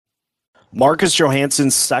Marcus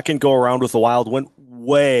Johansson's second go-around with the Wild went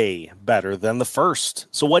way better than the first.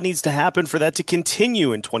 So what needs to happen for that to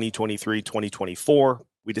continue in 2023-2024?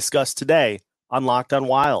 We discussed today on Locked on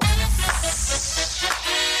Wild.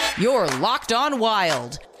 You're Locked on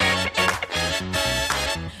Wild.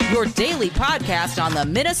 Your daily podcast on the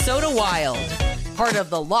Minnesota Wild. Part of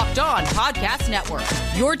the Locked On Podcast Network.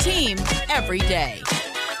 Your team every day.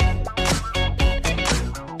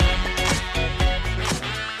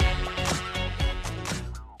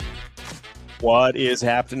 What is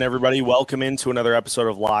happening, everybody? Welcome into another episode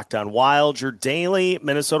of Locked on Wild, your daily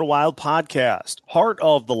Minnesota Wild podcast, part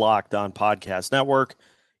of the Locked on Podcast Network,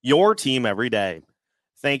 your team every day.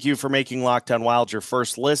 Thank you for making Locked on Wild your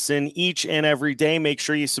first listen each and every day. Make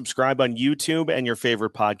sure you subscribe on YouTube and your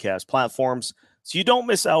favorite podcast platforms so you don't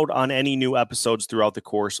miss out on any new episodes throughout the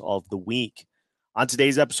course of the week. On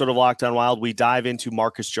today's episode of Locked on Wild, we dive into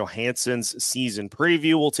Marcus Johansson's season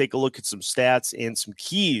preview. We'll take a look at some stats and some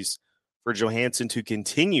keys for Johansson to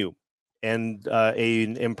continue and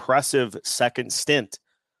an impressive second stint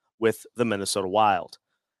with the Minnesota Wild.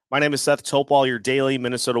 My name is Seth Topal, your daily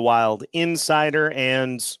Minnesota Wild insider,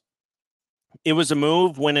 and it was a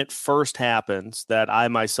move when it first happened that I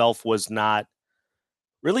myself was not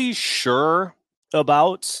really sure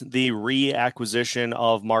about the reacquisition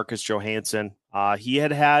of Marcus Johansson. He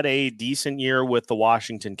had a decent year with the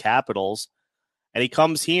Washington Capitals, and he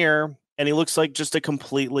comes here and he looks like just a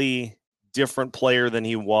completely different player than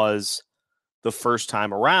he was the first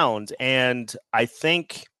time around. And I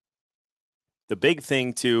think the big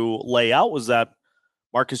thing to lay out was that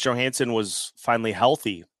Marcus Johansson was finally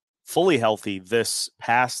healthy, fully healthy this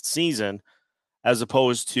past season, as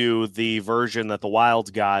opposed to the version that the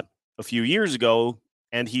Wild got a few years ago,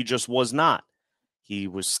 and he just was not. He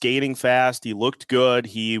was skating fast. He looked good.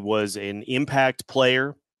 He was an impact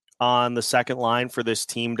player on the second line for this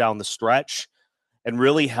team down the stretch, and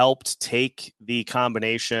really helped take the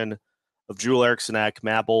combination of Joel Eriksson,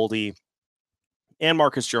 Matt Boldy, and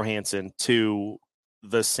Marcus Johansson to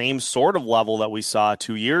the same sort of level that we saw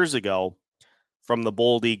 2 years ago from the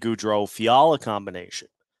Boldy, Goudreau, Fiala combination.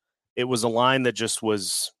 It was a line that just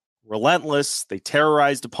was relentless. They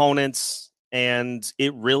terrorized opponents, and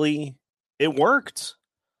it worked.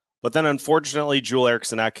 But then, unfortunately, Joel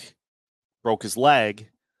Eriksson broke his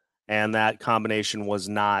leg, and that combination was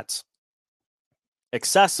not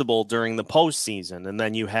accessible during the postseason. And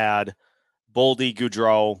then you had Boldy,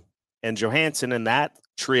 Goudreau, and Johansson, and that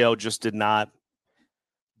trio just did not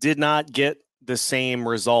get the same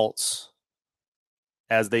results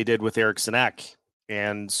as they did with Eriksson Ek.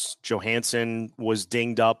 And Johansson was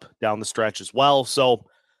dinged up down the stretch as well. So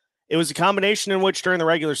it was a combination in which during the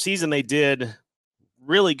regular season they did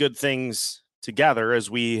really good things together, as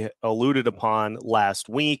we alluded upon last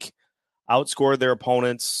week, outscored their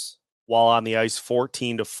opponents while on the ice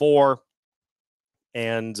 14-4,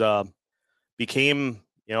 and became,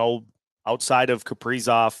 outside of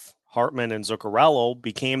Kaprizov, Hartman, and Zuccarello,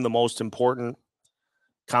 became the most important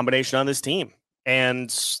combination on this team.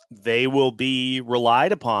 And they will be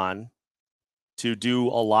relied upon to do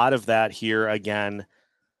a lot of that here again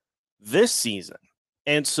this season.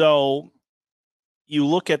 And so you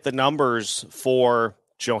look at the numbers for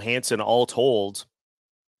Johansson all told.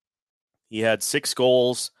 He had 6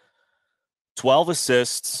 goals, 12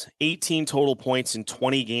 assists, 18 total points in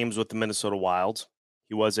 20 games with the Minnesota Wild.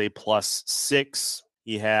 He was a +6.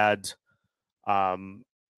 He had 1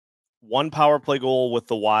 power play goal with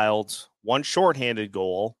the Wild, 1 shorthanded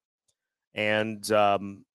goal, and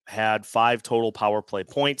had 5 total power play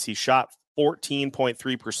points. He shot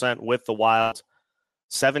 14.3% with the Wild,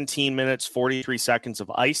 17 minutes, 43 seconds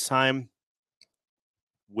of ice time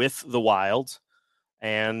with the Wild,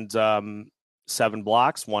 and 7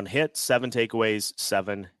 blocks, 1 hit, 7 takeaways,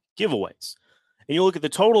 7 giveaways. And you look at the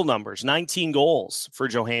total numbers, 19 goals for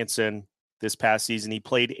Johansson this past season. He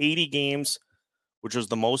played 80 games, which was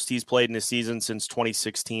the most he's played in a season since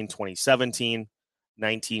 2016-2017.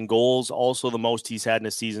 19 goals, also the most he's had in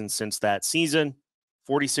a season since that season.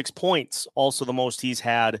 46 points, also the most he's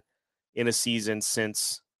had in a season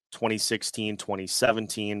since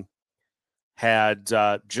 2016-2017. Had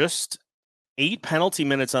just 8 penalty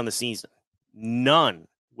minutes on the season. None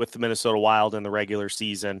with the Minnesota Wild in the regular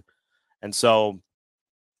season. And so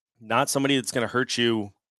not somebody that's going to hurt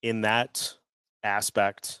you in that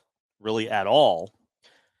aspect really at all.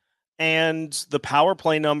 And the power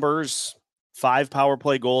play numbers, 5 power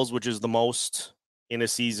play goals, which is the most in a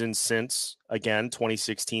season since, again,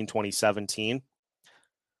 2016-2017.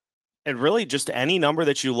 And really just any number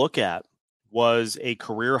that you look at was a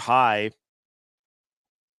career high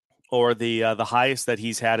or the highest that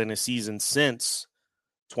he's had in a season since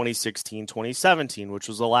 2016, 2017, which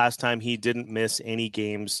was the last time he didn't miss any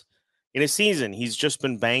games in a season. He's just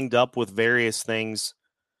been banged up with various things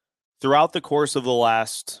throughout the course of the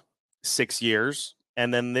last 6 years.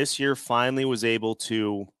 And then this year finally was able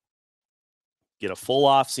to get a full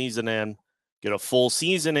off season in, get a full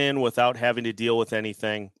season in without having to deal with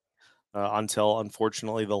anything until,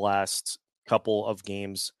 unfortunately, the last couple of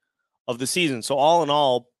games of the season. So all in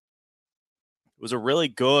all, it was a really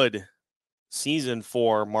good season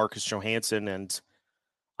for Marcus Johansson, and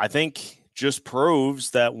I think just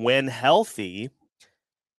proves that when healthy,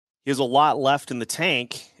 he has a lot left in the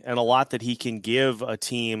tank and a lot that he can give a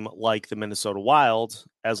team like the Minnesota Wild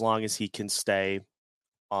as long as he can stay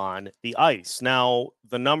on the ice. Now,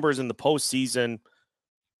 the numbers in the postseason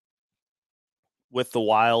with the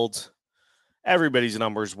Wild, everybody's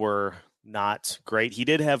numbers were not great. He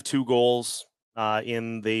did have 2 goals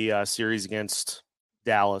in the series against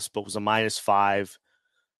Dallas, but was a -5,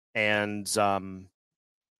 and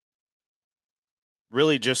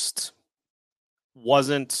really just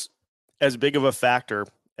wasn't as big of a factor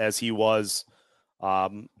as he was. A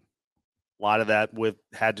lot of that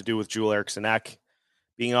had to do with Joel Eriksson Ek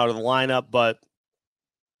being out of the lineup, but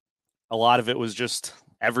a lot of it was just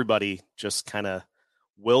everybody just kind of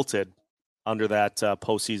wilted under that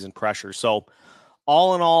postseason pressure. So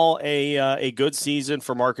all in all, a good season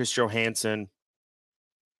for Marcus Johansson.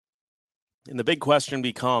 And the big question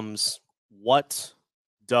becomes, what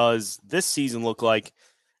does this season look like?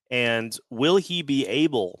 And will he be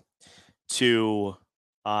able to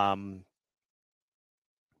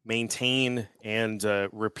maintain and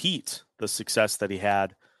repeat the success that he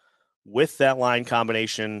had with that line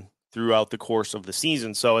combination throughout the course of the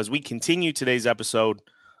season? So as we continue today's episode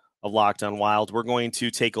of Locked On Wild, we're going to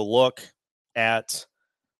take a look at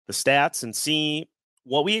the stats and see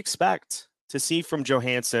what we expect to see from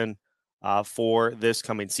Johansson for this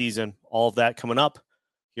coming season. All of that coming up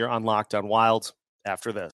here on Locked On Wild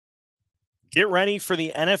after this. Get ready for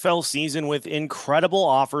the NFL season with incredible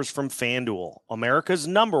offers from FanDuel, America's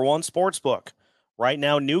 #1 sportsbook. Right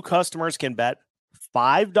now, new customers can bet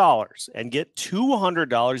 $5 and get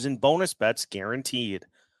 $200 in bonus bets guaranteed.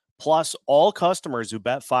 Plus, all customers who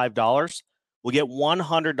bet $5 will get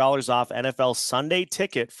 $100 off NFL Sunday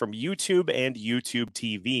Ticket from YouTube and YouTube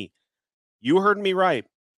TV. You heard me right.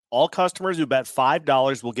 All customers who bet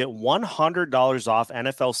 $5 will get $100 off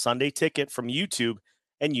NFL Sunday Ticket from YouTube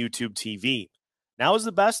and YouTube TV. Now is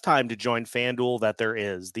the best time to join FanDuel that there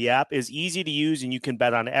is. The app is easy to use, and you can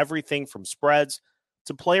bet on everything from spreads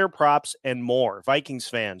to player props and more. Vikings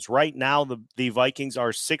fans, right now the Vikings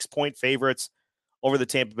are 6-point favorites over the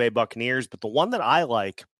Tampa Bay Buccaneers, but the one that I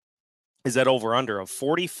like is that over-under of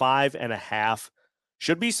 45.5.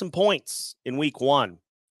 Should be some points in week 1.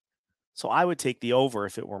 So I would take the over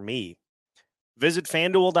if it were me. Visit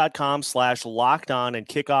FanDuel.com/lockedon and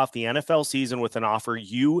kick off the NFL season with an offer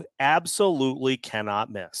you absolutely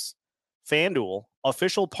cannot miss. FanDuel,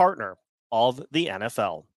 official partner of the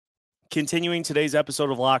NFL. Continuing today's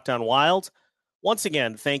episode of Locked On Wild, once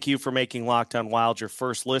again, thank you for making Locked On Wild your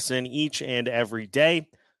first listen each and every day.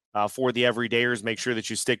 For the everydayers, make sure that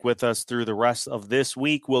you stick with us through the rest of this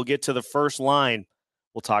week. We'll get to the first line.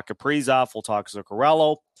 We'll talk Kaprizov, we'll talk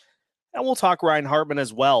Zuccarello, and we'll talk Ryan Hartman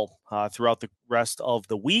as well throughout the rest of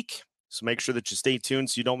the week. So make sure that you stay tuned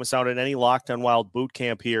so you don't miss out on any Locked On Wild boot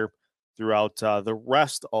camp here throughout the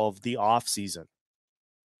rest of the offseason.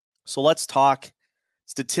 So let's talk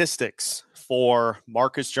statistics for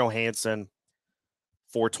Marcus Johansson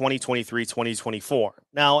for 2023-2024.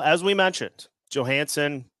 Now, as we mentioned,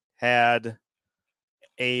 Johansson had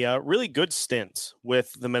a really good stint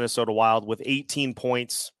with the Minnesota Wild with 18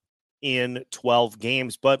 points in 12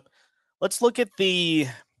 games, but let's look at the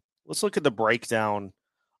breakdown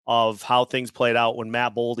of how things played out when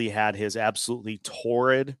Matt Boldy had his absolutely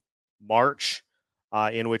torrid March,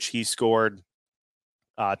 in which he scored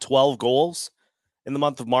 12 goals in the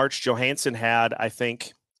month of March. Johansson had, I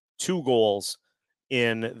think, 2 goals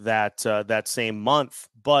in that same month,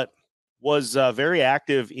 but was very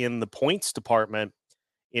active in the points department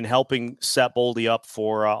in helping set Boldy up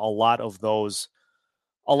for a lot of those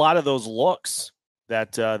looks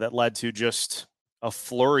that led to just a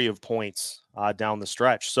flurry of points down the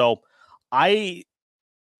stretch. So I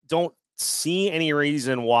don't see any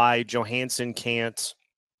reason why Johansson can't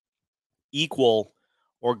equal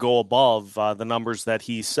or go above the numbers that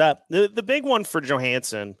he set. The big one for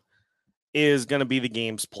Johansson is going to be the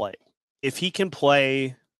games played. If he can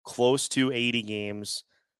play close to 80 games,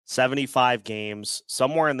 75 games,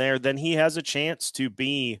 somewhere in there, then he has a chance to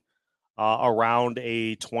be around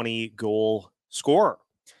a 20-goal scorer.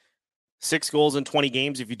 6 goals in 20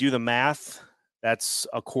 games. If you do the math, That's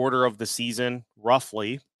a quarter of the season,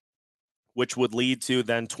 roughly, which would lead to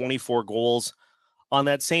then 24 goals on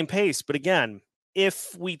that same pace. But again,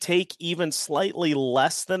 if we take even slightly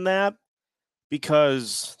less than that,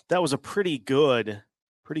 because that was a pretty good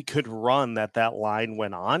run that line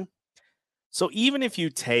went on. So even if you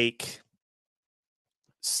take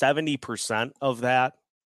 70% of that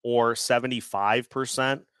or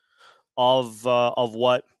 75% of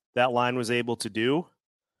what that line was able to do,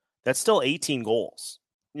 that's still 18 goals.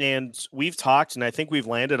 And we've talked, and I think we've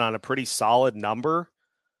landed on a pretty solid number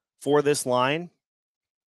for this line,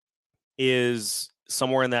 is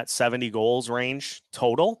somewhere in that 70 goals range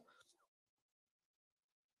total.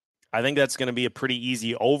 I think that's going to be a pretty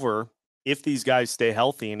easy over if these guys stay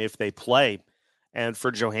healthy and if they play. And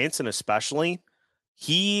for Johansson especially,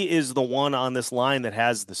 he is the one on this line that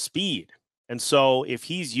has the speed. And so if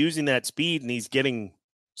he's using that speed and he's getting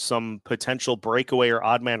some potential breakaway or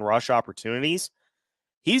odd man rush opportunities,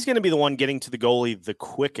 he's going to be the one getting to the goalie the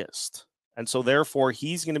quickest. And so therefore,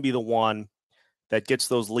 he's going to be the one that gets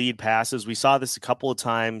those lead passes. We saw this a couple of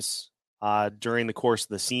times during the course of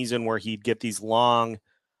the season where he'd get these long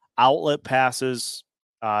outlet passes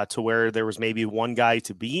to where there was maybe one guy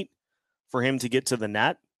to beat for him to get to the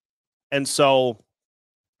net. And so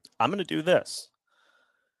I'm going to do this.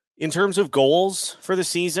 In terms of goals for the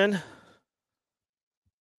season,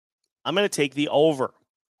 I'm going to take the over.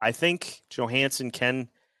 I think Johansson can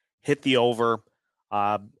hit the over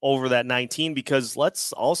that 19, because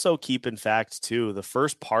let's also keep in fact too, the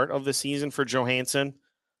first part of the season for Johansson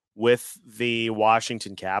with the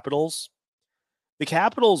Washington Capitals, the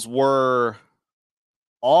Capitals were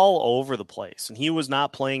all over the place, and he was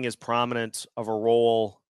not playing as prominent of a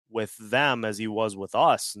role with them as he was with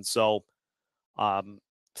us. And so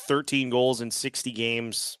 13 goals in 60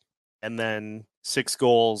 games and then 6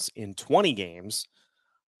 goals in 20 games.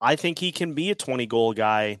 I think he can be a 20-goal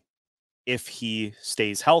guy if he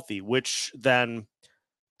stays healthy, which then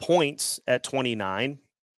points at 29.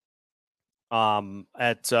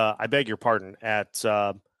 I beg your pardon, at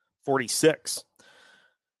 46.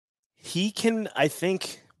 He can, I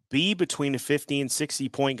think, be between a 50 and 60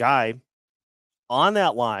 point guy on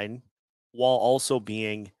that line while also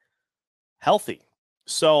being healthy.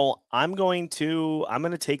 So I'm going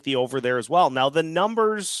to take the over there as well. Now, the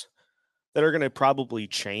numbers that are going to probably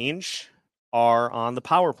change are on the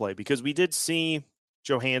power play, because we did see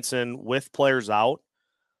Johansson with players out.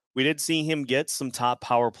 We did see him get some top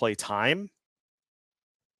power play time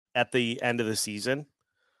at the end of the season.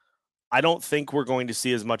 I don't think we're going to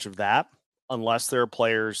see as much of that unless there are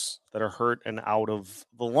players that are hurt and out of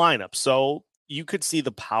the lineup. So you could see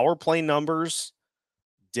the power play numbers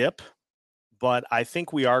dip, but I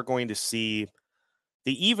think we are going to see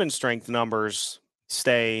the even strength numbers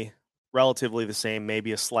stay relatively the same,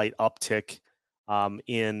 maybe a slight uptick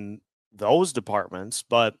in those departments.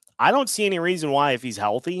 But I don't see any reason why, if he's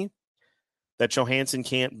healthy, that Johansson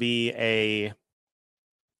can't be a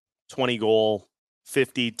 20-goal,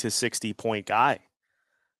 50 to 60 point guy.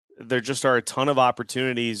 There just are a ton of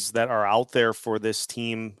opportunities that are out there for this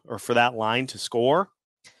team or for that line to score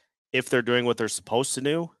if they're doing what they're supposed to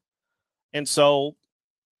do. And so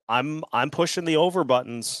I'm pushing the over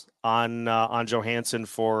buttons on Johansson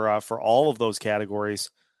for all of those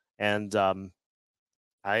categories, and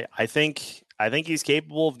I think he's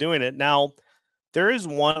capable of doing it. Now, there is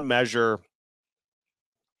one measure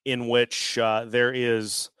in which there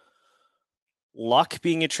is luck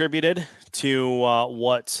being attributed to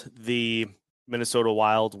what the Minnesota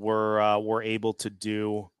Wild were able to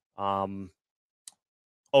do over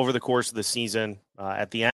the course of the season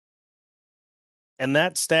at the end. And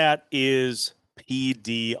that stat is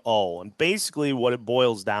PDO. And basically what it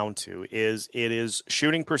boils down to is it is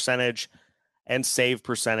shooting percentage and save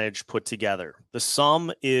percentage put together. The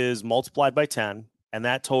sum is multiplied by 10, and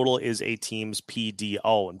that total is a team's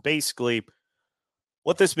PDO. And basically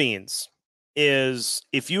what this means is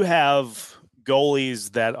if you have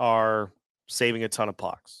goalies that are saving a ton of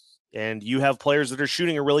pucks and you have players that are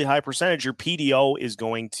shooting a really high percentage, your PDO is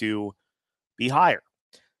going to be higher.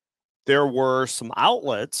 There were some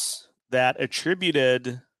outlets that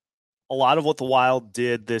attributed a lot of what the Wild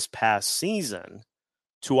did this past season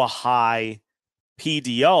to a high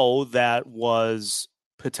PDO that was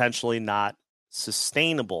potentially not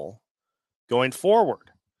sustainable going forward.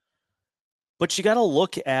 But you got to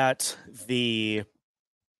look at the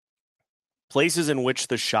places in which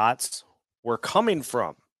the shots were coming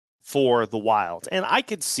from for the Wild. And I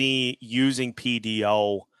could see using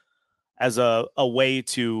PDO as a way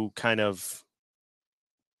to kind of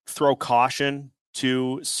throw caution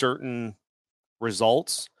to certain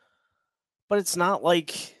results. But it's not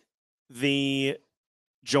like the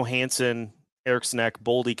Johansson, Eriksson,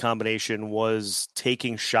 Boldy combination was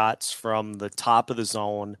taking shots from the top of the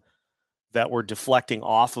zone that were deflecting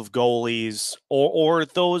off of goalies, or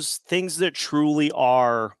those things that truly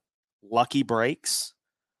are lucky breaks.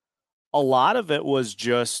 A lot of it was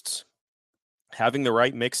just having the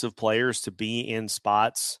right mix of players to be in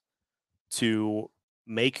spots to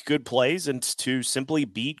make good plays and to simply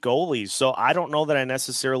beat goalies. So I don't know that I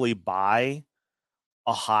necessarily buy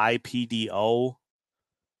a high PDO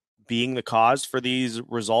being the cause for these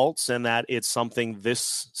results, and that it's something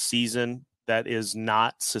this season that is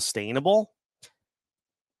not sustainable.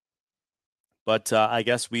 But I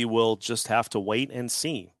guess we will just have to wait and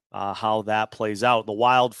see how that plays out. The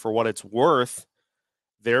Wild, for what it's worth,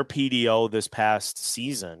 their PDO this past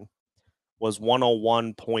season was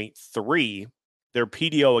 101.3. Their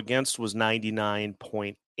PDO against was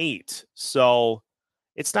 99.8. So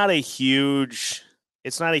it's not a huge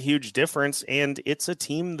difference, and it's a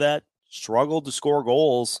team that struggled to score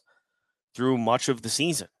goals through much of the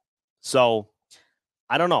season. So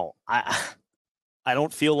I don't know. I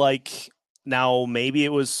don't feel like, now maybe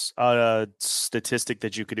it was a statistic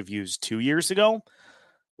that you could have used 2 years ago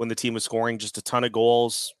when the team was scoring just a ton of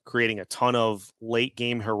goals, creating a ton of late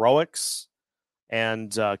game heroics,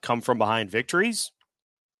 and come from behind victories.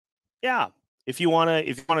 Yeah, if you want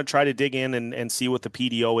to try to dig in and see what the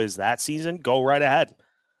PDO is that season, go right ahead.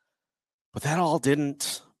 But that all did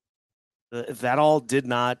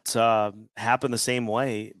not happen the same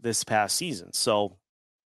way this past season. So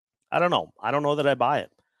I don't know. I don't know that I buy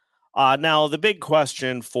it. Now, the big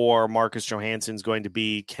question for Marcus Johansson is going to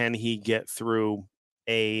be, can he get through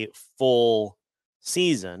a full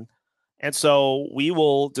season? And so we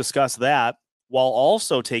will discuss that while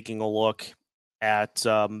also taking a look at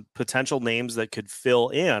potential names that could fill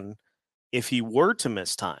in if he were to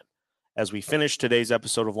miss time, as we finish today's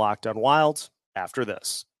episode of Locked On Wild after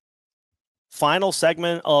this. Final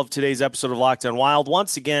segment of today's episode of Locked On Wild.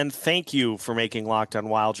 Once again, thank you for making Locked On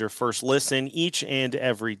Wild your first listen each and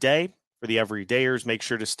every day. For the everydayers, make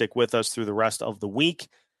sure to stick with us through the rest of the week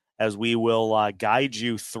as we will guide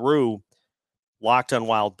you through Locked On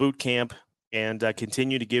Wild Boot Camp and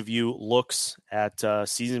continue to give you looks at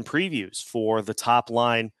season previews for the top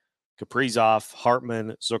line. Kaprizov,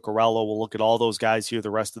 Hartman, Zuccarello. We'll look at all those guys here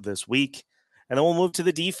the rest of this week. And then we'll move to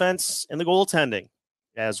the defense and the goaltending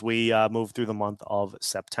as we move through the month of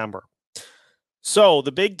September. So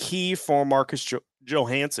the big key for Marcus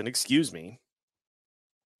Johansson,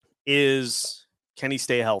 is, can he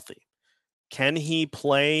stay healthy? Can he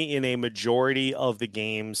play in a majority of the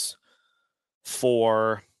games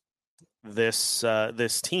for this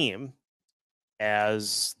team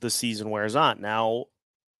as the season wears on? Now,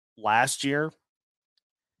 last year,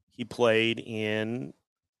 he played in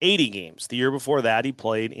 80 games. The year before that, he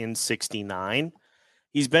played in 69.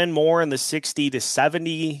 He's been more in the 60 to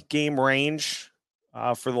 70 game range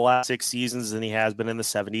for the last 6 seasons than he has been in the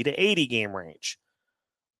 70 to 80 game range.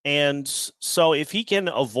 And so if he can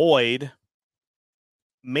avoid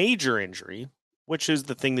major injury, which is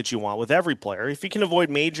the thing that you want with every player, if he can avoid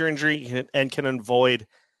major injury and can avoid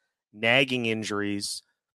nagging injuries,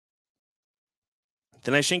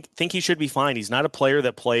 then I think he should be fine. He's not a player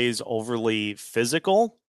that plays overly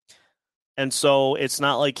physical. And so it's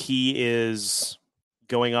not like he is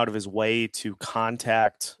going out of his way to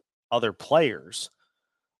contact other players.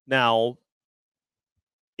 Now,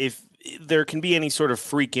 if there can be any sort of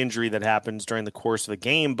freak injury that happens during the course of the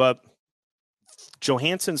game, but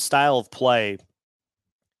Johansson's style of play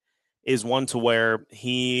is one to where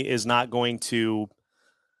he's not going to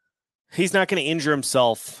injure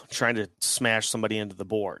himself trying to smash somebody into the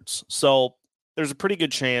boards. So there's a pretty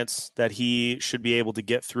good chance that he should be able to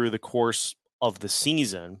get through the course of the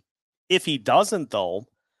season. If he doesn't, though,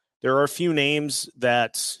 there are a few names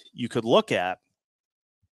that you could look at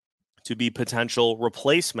to be potential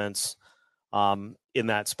replacements in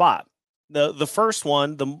that spot. The first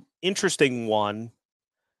one, the interesting one,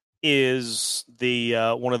 is the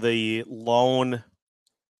one of the lone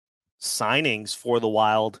signings for the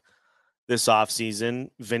Wild this offseason,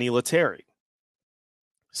 Vinny Lettieri.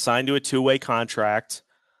 Signed to a 2-way contract,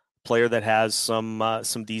 player that has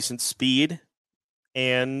some decent speed,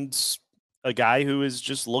 and a guy who is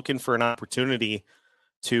just looking for an opportunity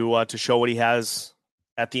to show what he has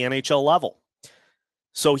at the NHL level.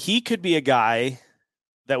 So he could be a guy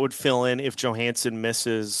that would fill in if Johansson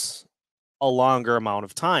misses a longer amount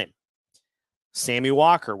of time. Sammy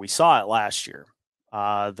Walker, we saw it last year.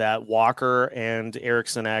 That Walker and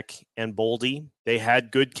Eriksson and Boldy, they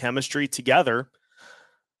had good chemistry together.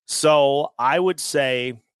 So I would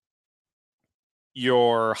say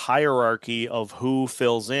your hierarchy of who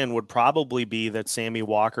fills in would probably be that Sammy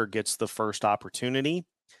Walker gets the first opportunity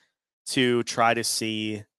to try to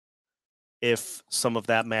see if some of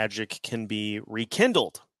that magic can be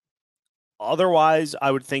rekindled. Otherwise,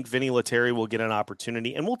 I would think Vinny Lettieri will get an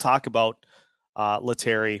opportunity, and we'll talk about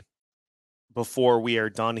Lettieri before we are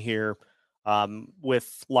done here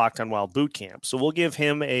with Locked on Wild Boot Camp. So we'll give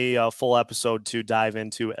him a full episode to dive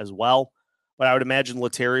into as well. But I would imagine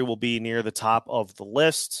Lettieri will be near the top of the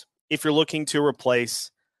list. If you're looking to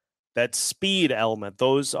replace that speed element,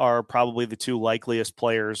 those are probably the two likeliest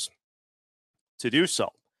players to do so,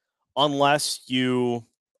 unless you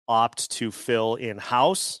opt to fill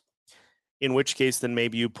in-house, in which case then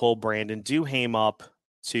maybe you pull Brandon Duhaime up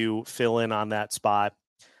to fill in on that spot,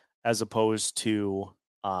 as opposed to,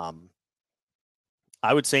 I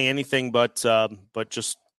would say anything but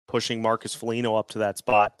just pushing Marcus Foligno up to that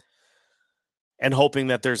spot and hoping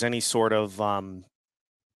that there's any sort of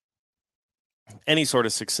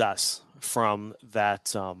success from that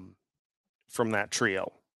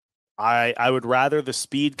trio. I would rather the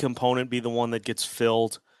speed component be the one that gets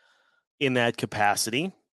filled in that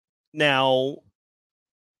capacity. Now,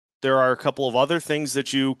 there are a couple of other things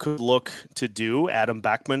that you could look to do. Adam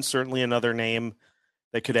Beckman, certainly another name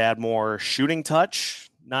that could add more shooting touch,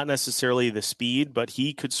 not necessarily the speed, but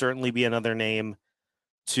he could certainly be another name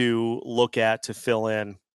to look at to fill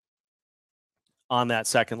in on that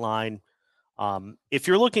second line. If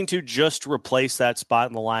you're looking to just replace that spot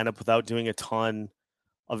in the lineup without doing a ton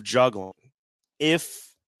of juggling,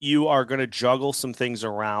 if you are going to juggle some things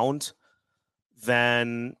around,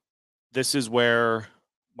 then this is where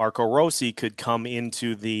Marco Rossi could come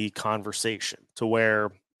into the conversation, to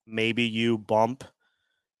where maybe you bump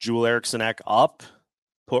Joel Eriksson Ek up,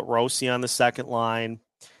 put Rossi on the second line,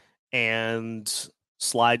 and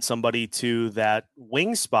slide somebody to that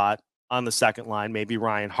wing spot on the second line, maybe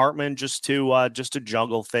Ryan Hartman, just to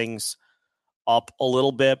juggle things up a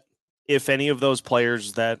little bit. If any of those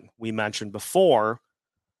players that we mentioned before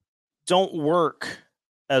don't work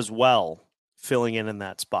as well filling in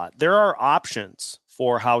that spot, there are options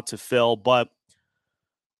for how to fill. But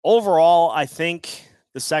overall, I think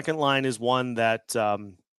the second line is one that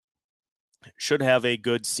should have a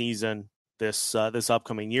good season this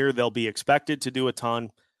upcoming year. They'll be expected to do a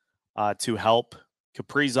ton to help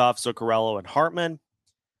Kaprizov, Zuccarello, and Hartman,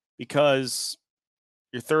 because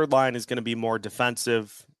your third line is going to be more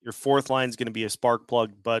defensive. Your fourth line is going to be a spark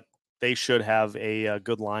plug, but they should have a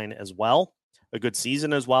good line as well, a good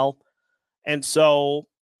season as well. And so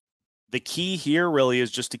the key here really is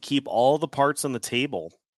just to keep all the parts on the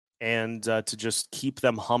table and to just keep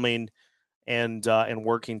them humming and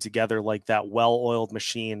working together like that well-oiled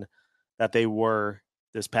machine that they were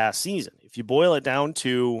this past season. If you boil it down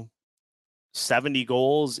to 70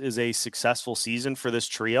 goals is a successful season for this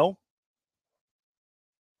trio,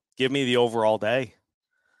 give me the overall day.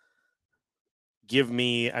 Give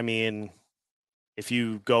me, if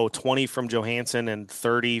you go 20 from Johansson and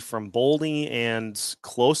 30 from Boldy and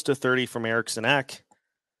close to 30 from Eriksson Ek,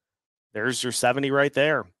 there's your 70 right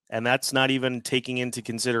there. And that's not even taking into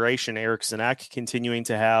consideration Eriksson Ek continuing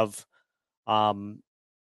to have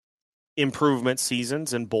improvement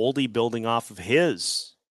seasons and Boldy building off of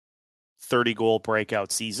his 30-goal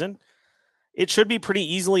breakout season. It should be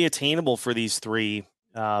pretty easily attainable for these three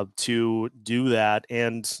to do that.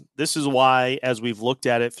 And this is why, as we've looked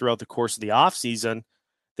at it throughout the course of the offseason,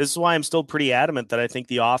 this is why I'm still pretty adamant that I think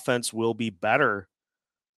the offense will be better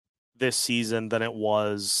this season than it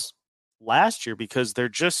was last year, because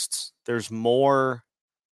there's more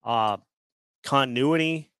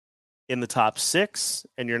continuity in the top six,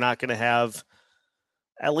 and you're not going to have,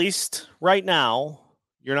 at least right now,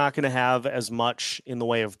 you're not going to have as much in the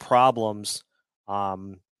way of problems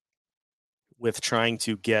with trying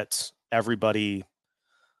to get everybody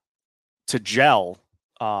to gel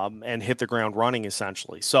and hit the ground running,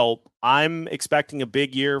 essentially. So I'm expecting a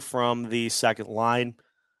big year from the second line,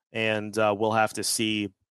 and we'll have to see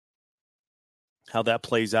how that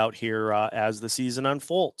plays out here as the season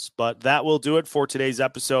unfolds. But that will do it for today's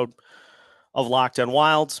episode of Locked on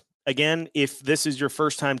Wild. Again, if this is your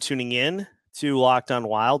first time tuning in to Locked on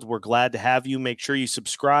Wild, we're glad to have you. Make sure you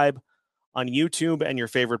subscribe on YouTube and your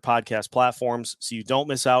favorite podcast platforms so you don't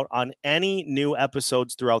miss out on any new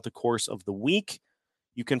episodes throughout the course of the week.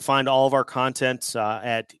 You can find all of our content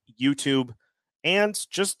at YouTube, and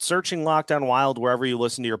just searching Locked on Wild wherever you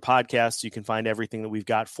listen to your podcasts. You can find everything that we've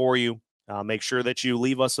got for you. Make sure that you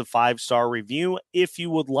leave us a 5-star review if you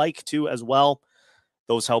would like to as well.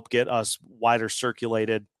 Those help get us wider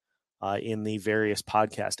circulated in the various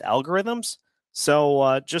podcast algorithms.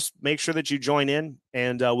 So just make sure that you join in,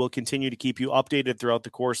 and we'll continue to keep you updated throughout the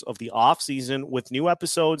course of the off season with new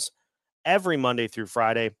episodes every Monday through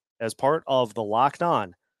Friday as part of the Locked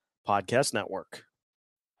On Podcast Network.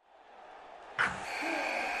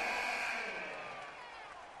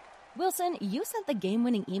 Wilson, you sent the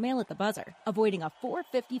game-winning email at the buzzer, avoiding a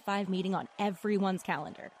 4:55 meeting on everyone's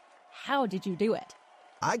calendar. How did you do it?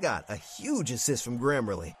 I got a huge assist from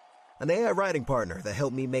Grammarly, an AI writing partner that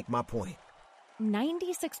helped me make my point.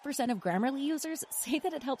 96% of Grammarly users say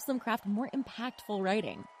that it helps them craft more impactful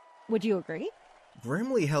writing. Would you agree?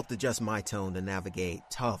 Grammarly helped adjust my tone to navigate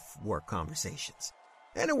tough work conversations.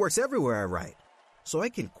 And it works everywhere I write, so I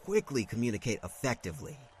can quickly communicate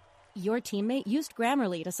effectively. Your teammate used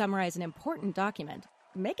Grammarly to summarize an important document,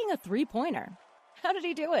 making a 3-pointer. How did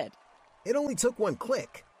he do it? It only took one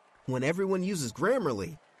click. When everyone uses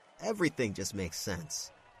Grammarly, everything just makes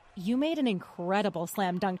sense. You made an incredible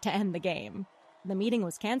slam dunk to end the game. The meeting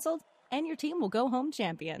was canceled, and your team will go home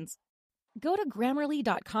champions. Go to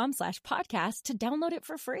Grammarly.com/podcast to download it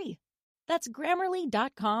for free. That's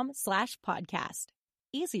Grammarly.com/podcast.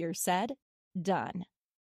 Easier said, done.